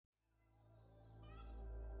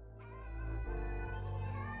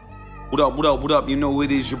What up, what up, what up? You know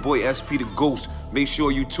it is your boy SP the Ghost. Make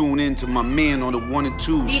sure you tune in to my man on the 1 and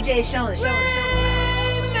 2s. DJ Shawne. If he's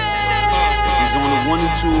on the 1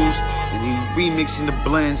 and 2s and he remixing the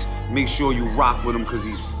blends, make sure you rock with him because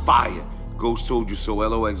he's fire. Ghost told you so,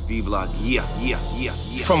 LOXD block, yeah.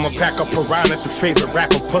 From a pack of piranhas, your favorite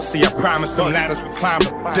rapper pussy, I promise them ladders we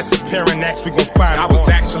climbing. Disappearing acts we gon' find. I was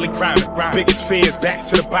actually grinding. Biggest fears back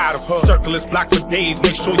to the bottom. Circle is blocked for days,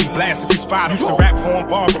 make sure you blast if you spot him. Used to rap for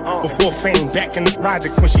Boger before fame, back in the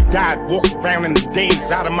projects when she died. Walked around in the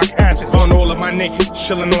days, out of my conscience. On all of my niggas,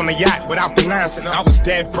 chilling on the yacht without the nonsense. I was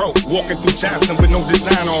dead broke, walking through Johnson with no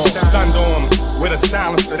design on. Thunder on me, with a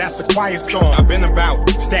silencer, that's a quiet storm. I've been about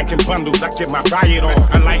stacking bundles, I get my riot on.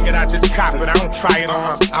 I like it, I just cop it, I don't try it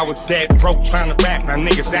on. I was dead broke trying to rap, now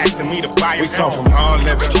niggas asking me to buy it. We come from hard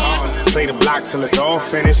living, play the block till it's all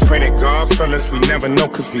finished. Pray that God fill us, we never know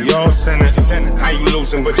cause we all sinners. How you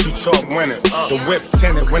losing but you talk winning? The whip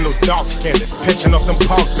tinted, windows dark skinned, pitching off them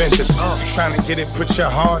park benches. Trying to get it, put your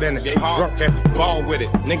heart in it. Drunk at the ball with it,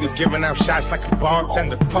 niggas giving out shots like a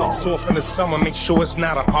bartender. Pulse off in the summer, make sure it's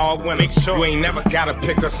not a hard winter. You ain't never gotta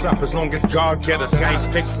pick us up as long as God get us. Nice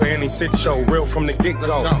pick for any sit show, real from the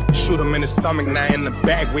get-go. Shoot him in the stomach, now in the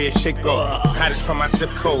bag where it shit go. Hottest from my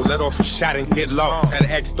zip code, let off a shot and get low. Had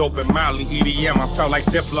X dope and Molly, EDM, I felt like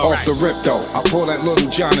Diplo. Off the rip though, I pull that Little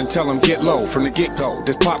John and tell him get low from the get-go.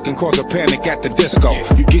 This pop can cause a panic at the disco.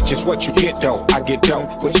 You get just what you get though, I get dough.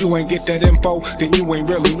 But you ain't get that info, then you ain't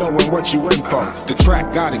really knowing what you in for. The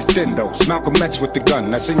track got extendos, Malcolm X with the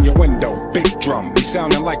gun that's in your window. Big drum, be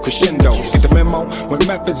sounding like crescendos. Get the memo? When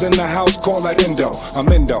meth is in the house, call that endo. I'm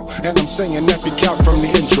endo, and I'm singing every couch from the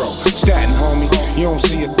intro. Statin, homie, you don't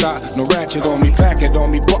see a dot, no ratchet on me. Pack it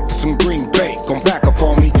on me, buck for some green bait, gon' back up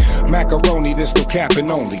on me. Macaroni, this no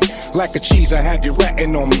capping only. Like a cheese, I had you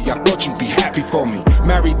ratting on me. I thought you'd be happy for me.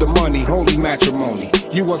 Married the money, holy matrimony.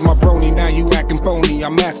 You was my brony, now you acting phony.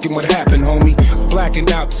 I'm asking what happened, homie.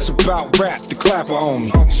 Blacking out, it's about rap, the clapper on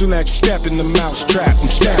me. Soon as you step in the mouse trap, I'm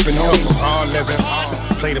stamping, homie. Hard living,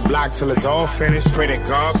 play the block till it's all finished. Pray that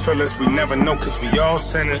God fill us, we never know cause we all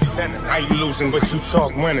sinners. How you losing but you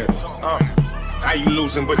talk winning? How you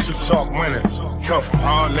losing but you talk winning? Come from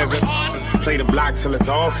hard living, play the block till it's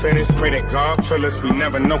all finished. Pray that God fill us, we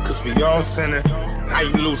never know cause we all sinning. How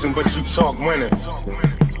you losing but you talk winning?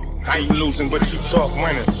 How you losing but you talk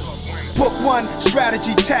winning? Book 1,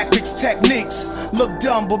 strategy, tactics, techniques. Look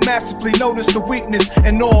dumb, but masterfully notice the weakness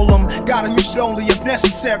in all them. Gotta use it only if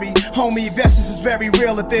necessary. Homie, Vestas is very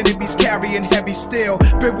real if enemies carrying heavy steel.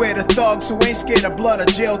 Beware the thugs who ain't scared of blood or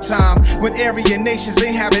jail time. When Aryan nations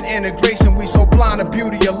ain't having integration, we so blind the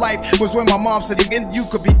beauty of life was when my mom said you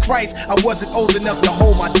could be Christ. I wasn't old enough to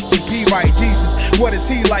hold my be right. Jesus, what is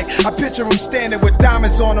he like? I picture him standing with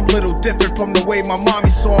diamonds on him, little different from the way my mommy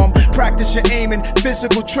saw him. Practice your aiming,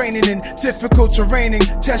 physical training and difficult terraining.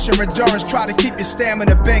 Test your endurance, try to keep your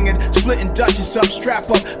stamina banging. Splitting Dutchies up, strap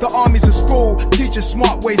up. The army's a school, teaching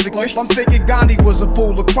smart ways to glitch. I'm thinking Gandhi was a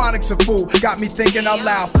fool, the chronic's a fool. Got me thinking out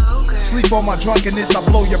loud. Sleep on my drunkenness, I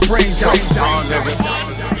blow your brains out.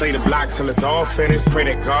 Play the block till it's all finished. Pray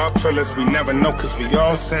that God fill us, we never know cause we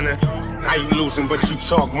all sinning. How you losing but you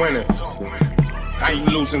talk winning? How you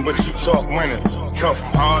losing but you talk winning? Come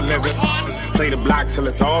from hard living, play the block till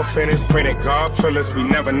it's all finished. Pray that God fill us, we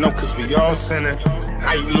never know cause we all sinning.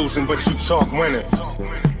 How you losing but you talk winning?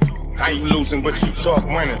 How you losing but you talk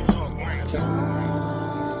winning?